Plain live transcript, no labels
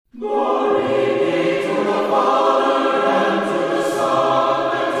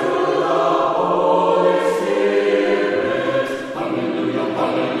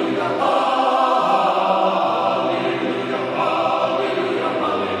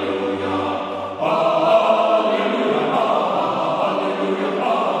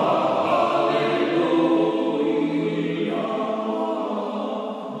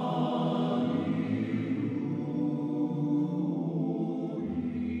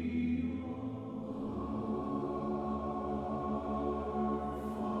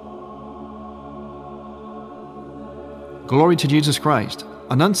Glory to Jesus Christ.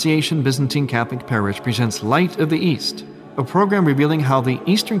 Annunciation Byzantine Catholic Parish presents Light of the East, a program revealing how the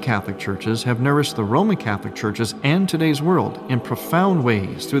Eastern Catholic churches have nourished the Roman Catholic churches and today's world in profound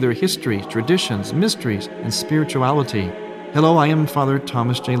ways through their histories, traditions, mysteries, and spirituality. Hello, I am Father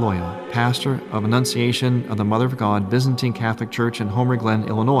Thomas J. Loya, pastor of Annunciation of the Mother of God Byzantine Catholic Church in Homer Glen,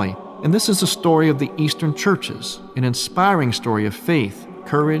 Illinois. And this is a story of the Eastern churches, an inspiring story of faith,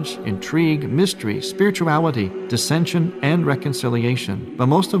 courage, intrigue, mystery, spirituality, dissension, and reconciliation. But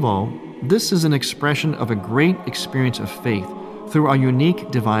most of all, this is an expression of a great experience of faith through our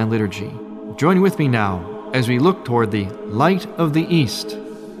unique divine liturgy. Join with me now as we look toward the Light of the East.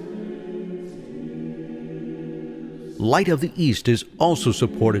 Light of the East is also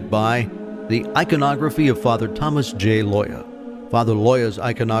supported by the iconography of Father Thomas J. Loya. Father Loya's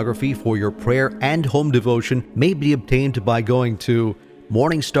iconography for your prayer and home devotion may be obtained by going to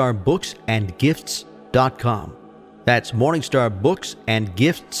morningstarbooksandgifts.com. That's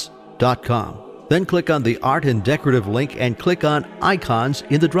morningstarbooksandgifts.com. Then click on the Art and Decorative link and click on Icons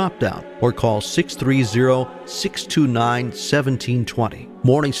in the drop-down, or call 630-629-1720.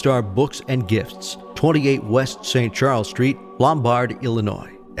 Morningstar Books and Gifts, 28 West St. Charles Street, Lombard, Illinois.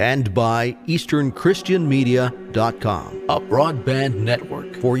 And by EasternChristianMedia.com, a broadband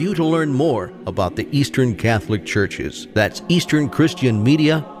network for you to learn more about the Eastern Catholic Churches. That's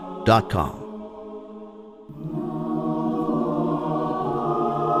EasternChristianMedia.com.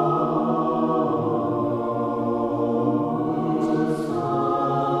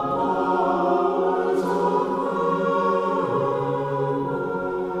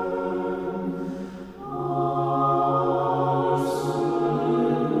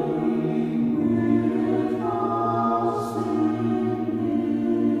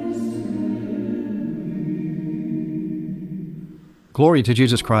 Glory to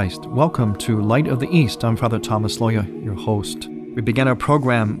Jesus Christ. Welcome to Light of the East. I'm Father Thomas Loya, your host. We began our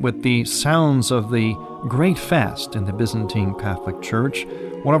program with the sounds of the Great Fast in the Byzantine Catholic Church,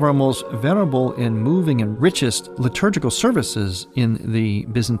 one of our most venerable and moving and richest liturgical services in the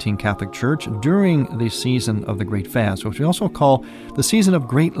Byzantine Catholic Church during the season of the Great Fast, which we also call the season of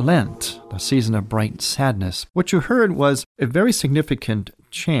Great Lent, the season of bright sadness. What you heard was a very significant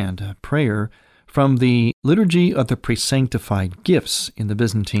chant, a prayer, from the Liturgy of the Presanctified Gifts in the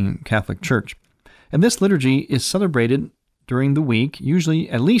Byzantine Catholic Church. And this liturgy is celebrated during the week, usually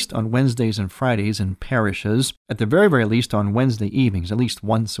at least on Wednesdays and Fridays in parishes, at the very, very least on Wednesday evenings, at least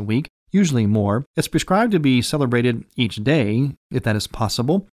once a week, usually more. It's prescribed to be celebrated each day, if that is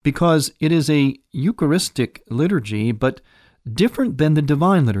possible, because it is a Eucharistic liturgy, but different than the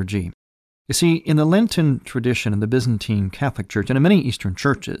Divine Liturgy. You see, in the Lenten tradition in the Byzantine Catholic Church, and in many Eastern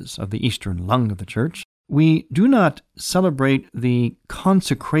churches of the Eastern lung of the Church, we do not celebrate the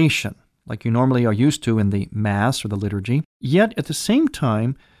consecration like you normally are used to in the Mass or the liturgy. Yet, at the same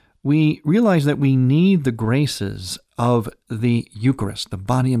time, we realize that we need the graces of the Eucharist, the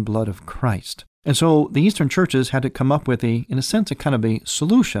body and blood of Christ. And so the Eastern churches had to come up with in a sense, a kind of a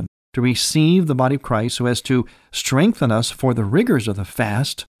solution to receive the body of Christ so as to strengthen us for the rigors of the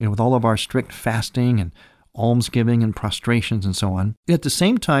fast, with all of our strict fasting and almsgiving and prostrations and so on. At the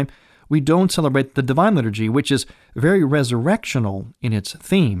same time, we don't celebrate the Divine Liturgy, which is very resurrectional in its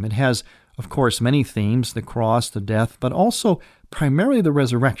theme. It has, of course, many themes, the cross, the death, but also primarily the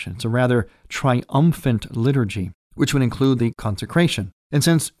resurrection. It's a rather triumphant liturgy, which would include the consecration. And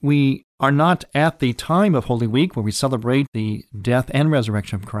since we are not at the time of Holy Week where we celebrate the death and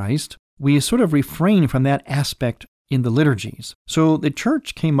resurrection of Christ, we sort of refrain from that aspect in the liturgies. So the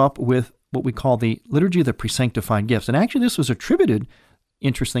Church came up with what we call the Liturgy of the Presanctified Gifts. And actually this was attributed,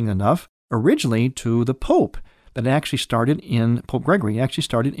 interestingly enough, originally to the Pope. That actually started in, Pope Gregory actually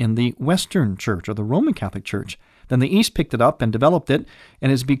started in the Western Church or the Roman Catholic Church. Then the East picked it up and developed it and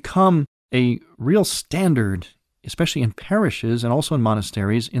has become a real standard, especially in parishes and also in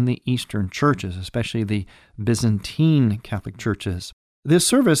monasteries in the Eastern churches, especially the Byzantine Catholic churches. This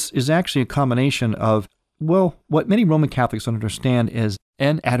service is actually a combination of, what many Roman Catholics don't understand is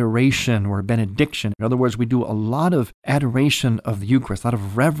an adoration or a benediction. In other words, we do a lot of adoration of the Eucharist, a lot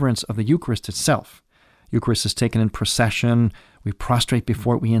of reverence of the Eucharist itself. Eucharist is taken in procession. We prostrate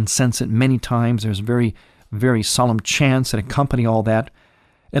before it. We incense it many times. There's very, very solemn chants that accompany all that.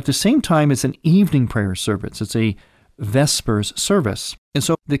 At the same time, it's an evening prayer service. It's a Vespers service. And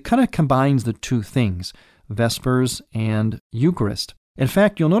so it kind of combines the two things, Vespers and Eucharist. In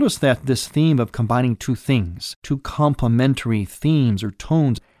fact, you'll notice that this theme of combining two things, two complementary themes or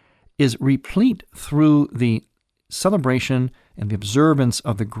tones, is replete through the celebration and the observance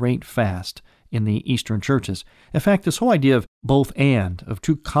of the Great Fast in the Eastern churches. In fact, this whole idea of both and, of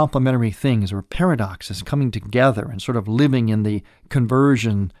two complementary things or paradoxes coming together and sort of living in the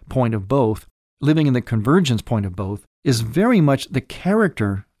conversion point of both, living in the convergence point of both, is very much the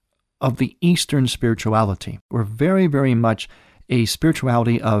character of the Eastern spirituality. We're very, very much a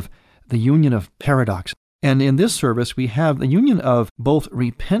spirituality of the union of paradox. And in this service, we have the union of both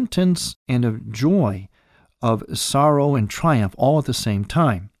repentance and of joy, of sorrow and triumph, all at the same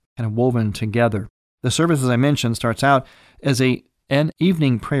time, kind of woven together. The service, as I mentioned, starts out as an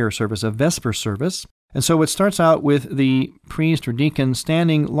evening prayer service, a Vesper service. And so it starts out with the priest or deacon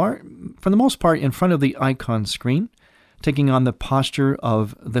standing, for the most part, in front of the icon screen, taking on the posture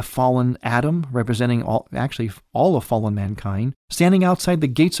of the fallen Adam, representing all of fallen mankind, standing outside the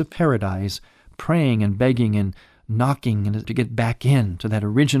gates of paradise, praying and begging and knocking and to get back into that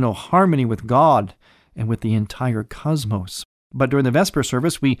original harmony with God and with the entire cosmos. But during the Vesper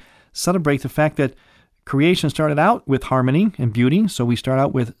service, we celebrate the fact that creation started out with harmony and beauty. So we start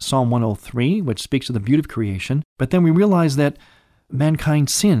out with Psalm 103, which speaks of the beauty of creation. But then we realize that mankind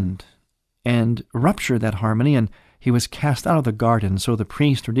sinned and ruptured that harmony, and he was cast out of the garden. So the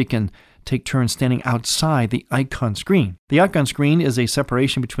priest or deacon take turns standing outside the icon screen. The icon screen is a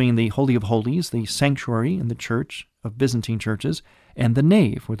separation between the Holy of Holies, the sanctuary in the church of Byzantine churches, and the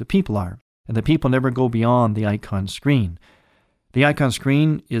nave where the people are. And the people never go beyond the icon screen. The icon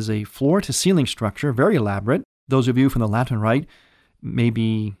screen is a floor-to-ceiling structure, very elaborate. Those of you from the Latin Rite may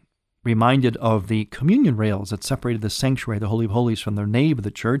be reminded of the communion rails that separated the sanctuary, the Holy of Holies, from the nave of the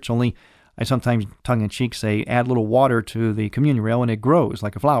church, only I sometimes, tongue-in-cheek, say, add a little water to the communion rail and it grows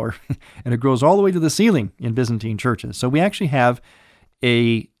like a flower. And it grows all the way to the ceiling in Byzantine churches. So we actually have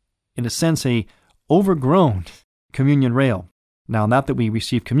in a sense, a overgrown communion rail. Now, not that we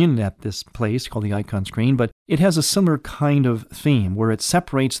receive communion at this place called the icon screen, but it has a similar kind of theme where it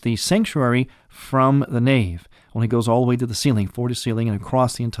separates the sanctuary from the nave. Only goes all the way to the ceiling, floor to ceiling, and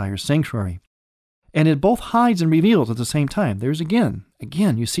across the entire sanctuary. And it both hides and reveals at the same time. There's again,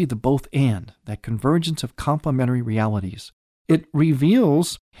 you see the both and, that convergence of complementary realities. It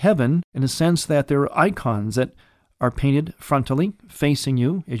reveals heaven in a sense that there are icons that are painted frontally, facing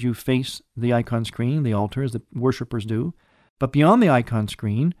you as you face the icon screen, the altar, as the worshipers do. But beyond the icon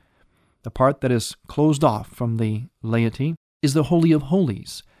screen, the part that is closed off from the laity, is the Holy of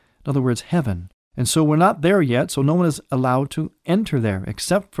Holies. In other words, heaven. And so we're not there yet, so no one is allowed to enter there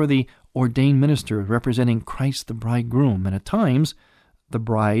except for the ordained minister representing Christ the bridegroom, and at times the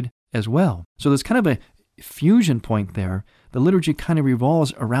bride as well. So there's kind of a fusion point there. The liturgy kind of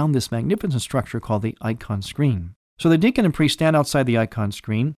revolves around this magnificent structure called the icon screen. So the deacon and priest stand outside the icon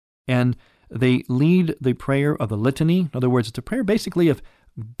screen, and they lead the prayer of the litany. In other words, it's a prayer basically of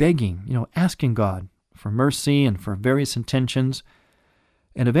begging, asking God for mercy and for various intentions.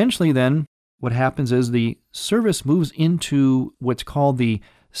 And eventually then, what happens is the service moves into what's called the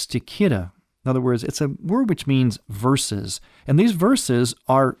Stichita. In other words, it's a word which means verses. And these verses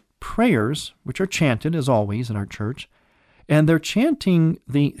are prayers, which are chanted, as always, in our church. And they're chanting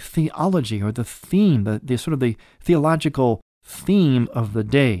the theology or the theme, the sort of the theological theme of the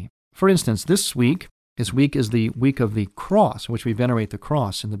day. For instance, this week is the week of the cross, in which we venerate the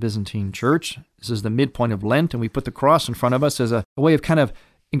cross in the Byzantine church. This is the midpoint of Lent, and we put the cross in front of us as a way of kind of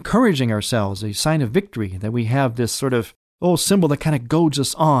encouraging ourselves, a sign of victory, that we have this sort of symbol that kind of goads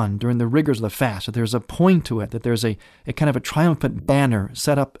us on during the rigors of the fast, that there's a point to it, that there's a kind of a triumphant banner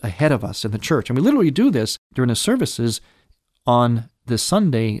set up ahead of us in the church. And we literally do this during the services on the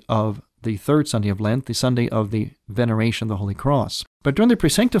Sunday of the third Sunday of Lent, the Sunday of the veneration of the Holy Cross. But during the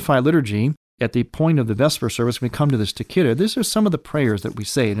presanctified liturgy, at the point of the Vesper service, when we come to the Stichita, these are some of the prayers that we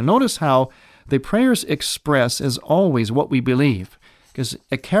say. And notice how the prayers express, as always, what we believe. Because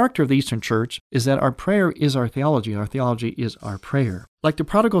a character of the Eastern Church is that our prayer is our theology is our prayer. Like the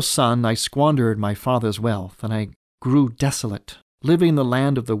prodigal son, I squandered my father's wealth, and I grew desolate, living in the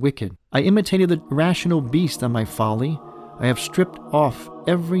land of the wicked. I imitated the rational beast on my folly. I have stripped off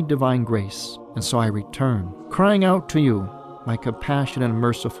every divine grace, and so I return, crying out to you, my compassionate and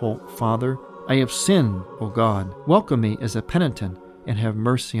merciful Father. I have sinned, O God. Welcome me as a penitent, and have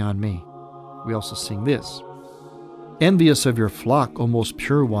mercy on me. We also sing this. Envious of your flock, O most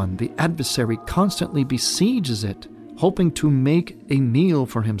pure one, the adversary constantly besieges it, hoping to make a meal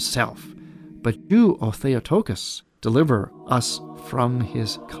for himself. But you, O Theotokos, deliver us from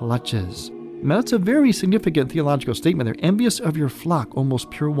his clutches. Now, that's a very significant theological statement there. Envious of your flock, O most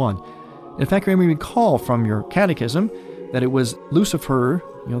pure one. In fact, you may recall from your catechism that it was Lucifer,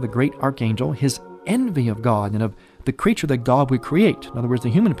 the great archangel, his envy of God and of the creature that God would create. In other words, the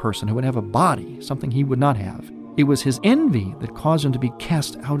human person who would have a body, something he would not have. It was his envy that caused him to be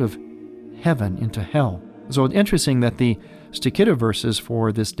cast out of heaven into hell. So it's interesting that the Stykita verses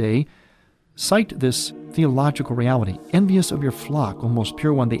for this day cite this theological reality. Envious of your flock, O most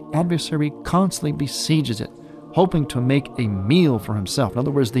pure one, the adversary constantly besieges it, hoping to make a meal for himself. In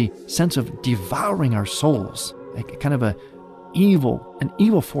other words, the sense of devouring our souls, like kind of an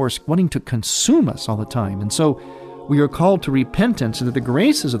evil force wanting to consume us all the time. And so we are called to repentance and to the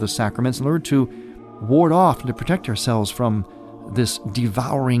graces of the sacraments in order to ward off and to protect ourselves from this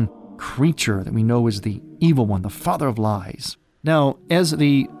devouring creature that we know is the evil one, the father of lies. Now, as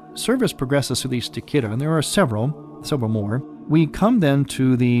the service progresses through the Stykita, and there are several more, we come then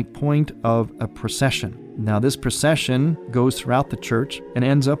to the point of a procession. Now, this procession goes throughout the church and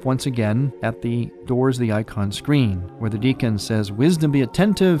ends up once again at the doors of the icon screen, where the deacon says, "Wisdom, be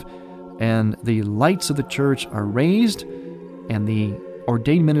attentive," and the lights of the church are raised, and the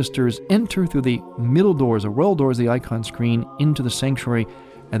ordained ministers enter through the middle doors, the royal doors of the icon screen, into the sanctuary,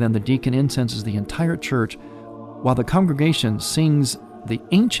 and then the deacon incenses the entire church while the congregation sings the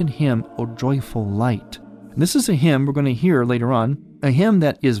ancient hymn, O Joyful Light. And this is a hymn we're going to hear later on, a hymn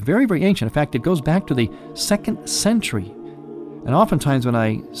that is very, very ancient. In fact, it goes back to the 2nd century. And oftentimes when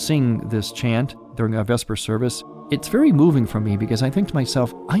I sing this chant during a Vesper service, it's very moving for me because I think to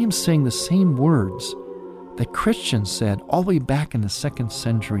myself, I am saying the same words that Christians said all the way back in the 2nd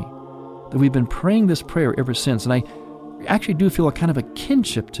century, that we've been praying this prayer ever since. And I actually do feel a kind of a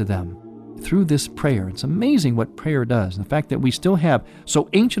kinship to them through this prayer. It's amazing what prayer does. And the fact that we still have so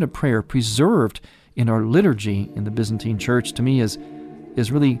ancient a prayer preserved in our liturgy in the Byzantine Church, to me, is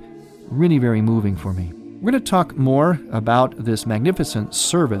really, really very moving for me. We're going to talk more about this magnificent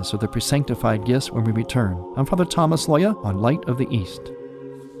service of the presanctified gifts when we return. I'm Father Thomas Loya on Light of the East.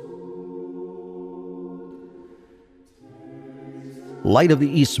 Light of the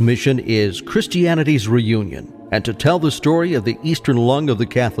East's mission is Christianity's reunion. And to tell the story of the Eastern lung of the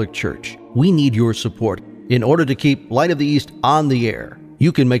Catholic Church, we need your support in order to keep Light of the East on the air.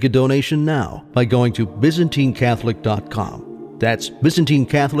 You can make a donation now by going to ByzantineCatholic.com. That's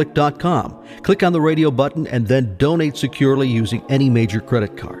ByzantineCatholic.com. Click on the radio button and then donate securely using any major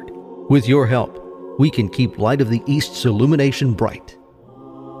credit card. With your help, we can keep Light of the East's illumination bright.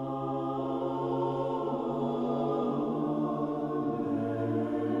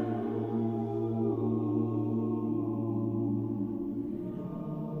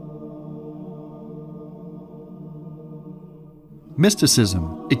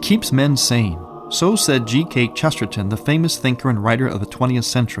 Mysticism, it keeps men sane. So said G.K. Chesterton, the famous thinker and writer of the 20th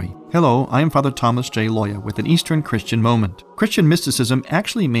century. Hello, I am Father Thomas J. Loya with an Eastern Christian Moment. Christian mysticism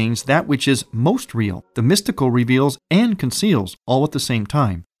actually means that which is most real. The mystical reveals and conceals, all at the same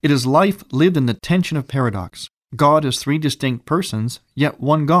time. It is life lived in the tension of paradox. God is 3 distinct persons, yet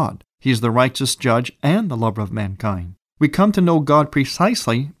one God. He is the righteous judge and the lover of mankind. We come to know God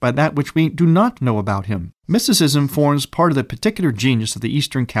precisely by that which we do not know about Him. Mysticism forms part of the particular genius of the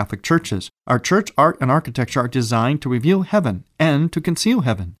Eastern Catholic churches. Our church art and architecture are designed to reveal heaven and to conceal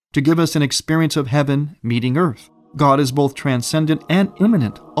heaven, to give us an experience of heaven meeting earth. God is both transcendent and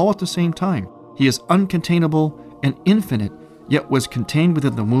immanent, all at the same time. He is uncontainable and infinite, yet was contained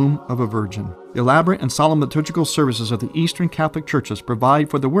within the womb of a virgin. The elaborate and solemn liturgical services of the Eastern Catholic churches provide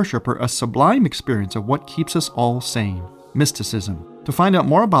for the worshiper a sublime experience of what keeps us all sane, mysticism. To find out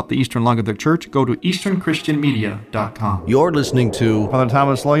more about the Eastern lung of the Church, go to easternchristianmedia.com. You're listening to Father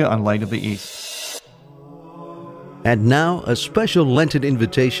Thomas Loya on Light of the East. And now, a special Lenten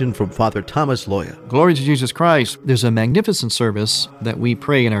invitation from Father Thomas Loya. Glory to Jesus Christ. There's a magnificent service that we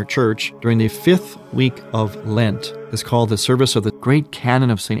pray in our church during the 5th week of Lent. It's called the Service of the Great Canon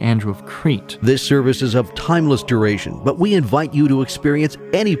of St. Andrew of Crete. This service is of timeless duration, but we invite you to experience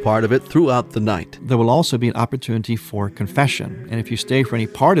any part of it throughout the night. There will also be an opportunity for confession. And if you stay for any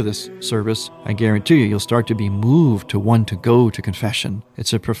part of this service, I guarantee you'll start to be moved to want to go to confession.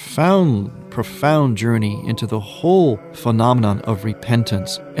 It's a profound journey into the whole phenomenon of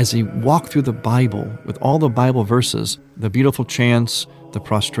repentance as you walk through the Bible with all the Bible verses, the beautiful chants, the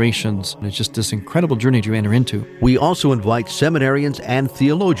prostrations, and it's just this incredible journey you enter into. We also invite seminarians and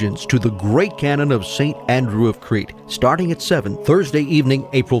theologians to the Great Canon of St. Andrew of Crete, starting at 7, Thursday evening,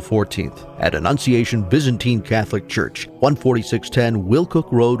 April 14th, at Annunciation Byzantine Catholic Church, 14610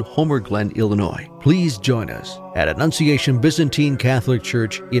 Wilcook Road, Homer Glen, Illinois. Please join us at Annunciation Byzantine Catholic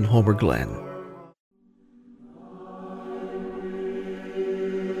Church in Homer Glen.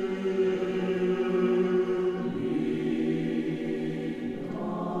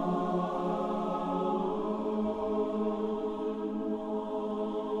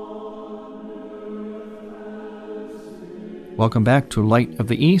 Welcome back to Light of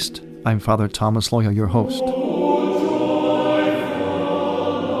the East. I'm Father Thomas Loya, your host.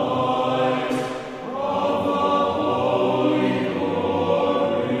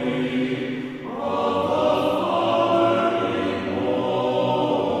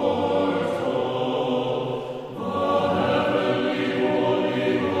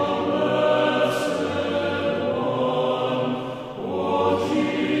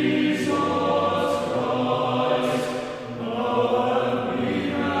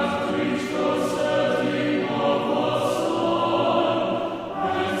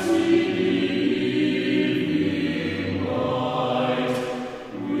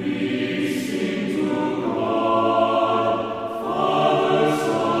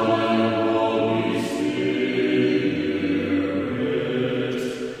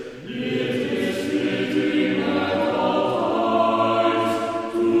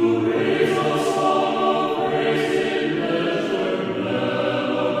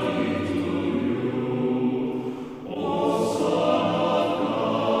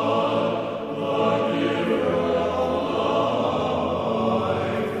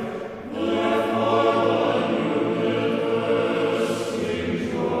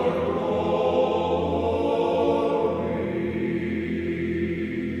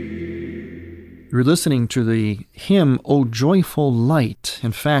 You're listening to the hymn, O Joyful Light.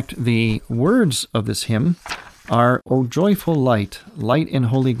 In fact, the words of this hymn are, O joyful light, light and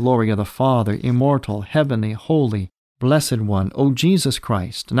holy glory of the Father, immortal, heavenly, holy, blessed one, O Jesus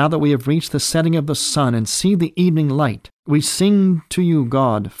Christ. Now that we have reached the setting of the sun and see the evening light, we sing to you,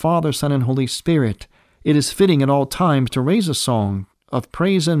 God, Father, Son, and Holy Spirit. It is fitting at all times to raise a song of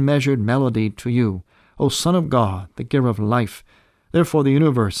praise and measured melody to you, O Son of God, the giver of life. Therefore the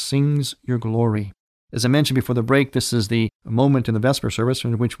universe sings your glory. As I mentioned before the break, this is the moment in the Vesper service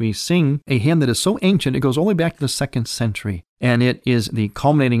in which we sing a hymn that is so ancient it goes all the way back to the 2nd century. And it is the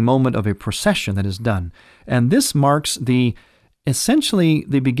culminating moment of a procession that is done. And this marks essentially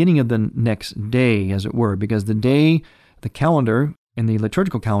the beginning of the next day, as it were, because the calendar, in the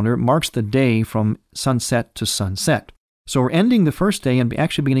liturgical calendar, marks the day from sunset to sunset. So we're ending the first day and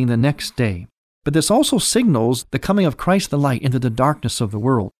actually beginning the next day. But this also signals the coming of Christ the light into the darkness of the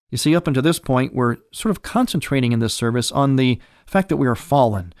world. You see, up until this point, we're sort of concentrating in this service on the fact that we are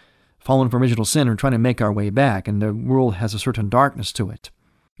fallen from original sin and trying to make our way back, and the world has a certain darkness to it.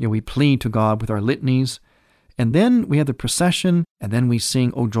 We plead to God with our litanies, and then we have the procession, and then we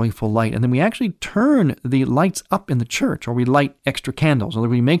sing, O Joyful Light, and then we actually turn the lights up in the church, or we light extra candles, or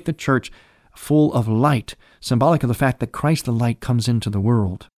we make the church full of light, symbolic of the fact that Christ the light comes into the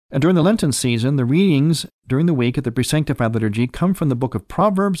world. And during the Lenten season, the readings during the week at the Presanctified Liturgy come from the book of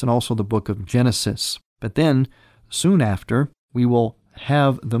Proverbs and also the book of Genesis. But then, soon after, we will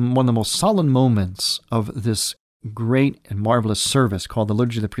have one of the most solemn moments of this great and marvelous service called the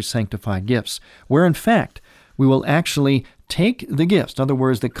Liturgy of the Presanctified Gifts, where in fact, we will actually take the gifts, in other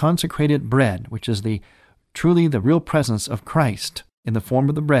words, the consecrated bread, which is truly the real presence of Christ in the form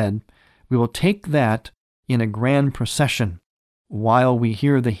of the bread. We will take that in a grand procession while we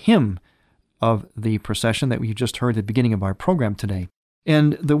hear the hymn of the procession that we just heard at the beginning of our program today.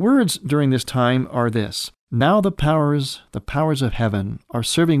 And the words during this time are this: Now the powers of heaven are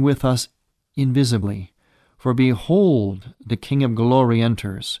serving with us invisibly. For behold, the King of glory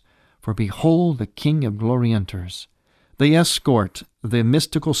enters. For behold, the King of glory enters. They escort the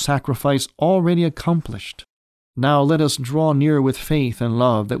mystical sacrifice already accomplished. Now let us draw near with faith and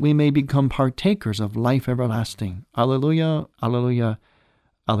love, that we may become partakers of life everlasting. Alleluia, alleluia,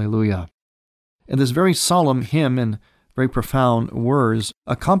 alleluia. And this very solemn hymn and very profound words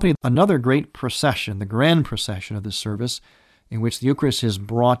accompany another great procession, the grand procession of this service, in which the Eucharist is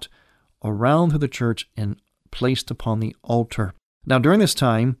brought around through the church and placed upon the altar. Now during this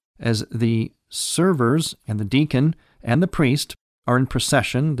time, as the servers and the deacon and the priest are in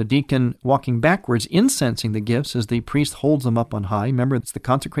procession, the deacon walking backwards, incensing the gifts as the priest holds them up on high. Remember, it's the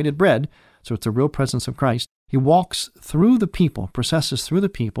consecrated bread, so it's the real presence of Christ. He walks through the people, processes through the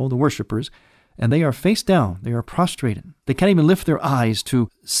people, the worshipers, and they are face down, they are prostrated. They can't even lift their eyes to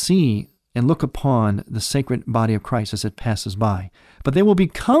see and look upon the sacred body of Christ as it passes by. But they will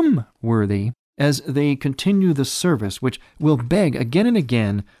become worthy as they continue the service, which will beg again and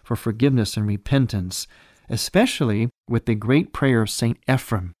again for forgiveness and repentance, especially with the great prayer of St.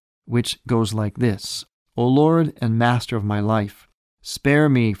 Ephrem, which goes like this: O Lord and Master of my life, spare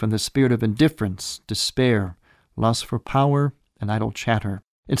me from the spirit of indifference, despair, lust for power, and idle chatter.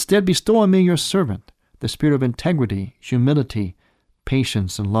 Instead, bestow on me, your servant, the spirit of integrity, humility,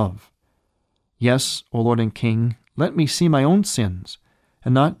 patience, and love. Yes, O Lord and King, let me see my own sins,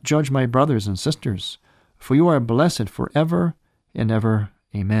 and not judge my brothers and sisters, for you are blessed forever and ever.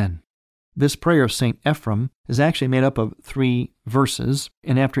 Amen. This prayer of St. Ephrem is actually made up of 3 verses,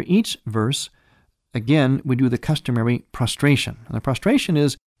 and after each verse, again, we do the customary prostration. And the prostration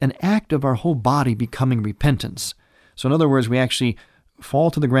is an act of our whole body becoming repentance. So in other words, we actually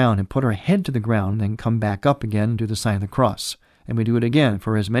fall to the ground and put our head to the ground, then come back up again and do the sign of the cross. And we do it again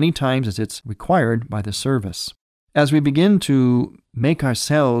for as many times as it's required by the service. As we begin to make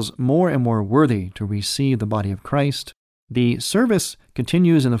ourselves more and more worthy to receive the body of Christ, the service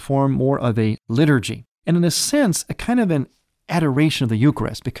continues in the form more of a liturgy, and in a sense, a kind of an adoration of the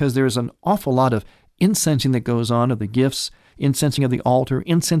Eucharist, because there's an awful lot of incensing that goes on of the gifts, incensing of the altar,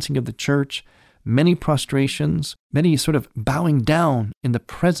 incensing of the church, many prostrations, many sort of bowing down in the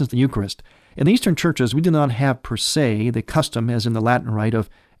presence of the Eucharist. In the Eastern churches, we do not have per se the custom, as in the Latin rite, of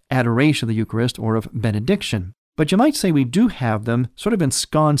adoration of the Eucharist or of benediction. But you might say we do have them sort of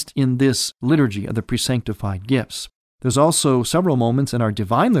ensconced in this liturgy of the presanctified gifts. There's also several moments in our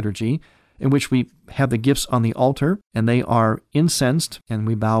divine liturgy in which we have the gifts on the altar, and they are incensed, and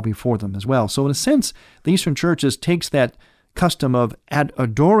we bow before them as well. So in a sense, the Eastern churches takes that custom of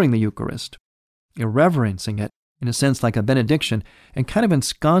adoring the Eucharist, irreverencing it, in a sense like a benediction, and kind of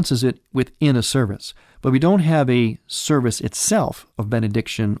ensconces it within a service. But we don't have a service itself of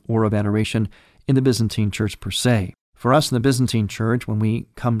benediction or of adoration in the Byzantine Church per se. For us in the Byzantine Church, when we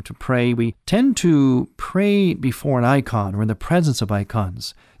come to pray, we tend to pray before an icon or in the presence of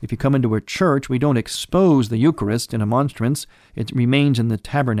icons. If you come into a church, we don't expose the Eucharist in a monstrance. It remains in the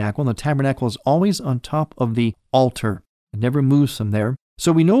tabernacle, and the tabernacle is always on top of the altar. It never moves from there.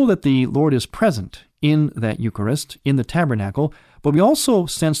 So we know that the Lord is present in that Eucharist, in the tabernacle, but we also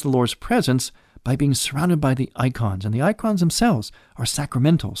sense the Lord's presence by being surrounded by the icons. And the icons themselves are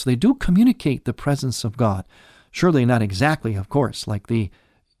sacramental, so they do communicate the presence of God. Surely not exactly, of course, like the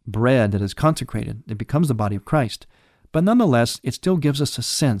bread that is consecrated. It becomes the body of Christ. But nonetheless, it still gives us a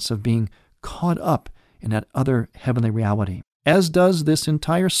sense of being caught up in that other heavenly reality, as does this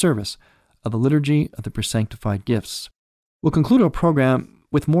entire service of the Liturgy of the Presanctified Gifts. We'll conclude our program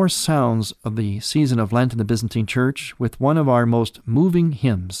with more sounds of the season of Lent in the Byzantine Church with one of our most moving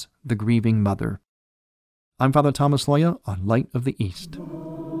hymns, The Grieving Mother. I'm Father Thomas Loya on Light of the East.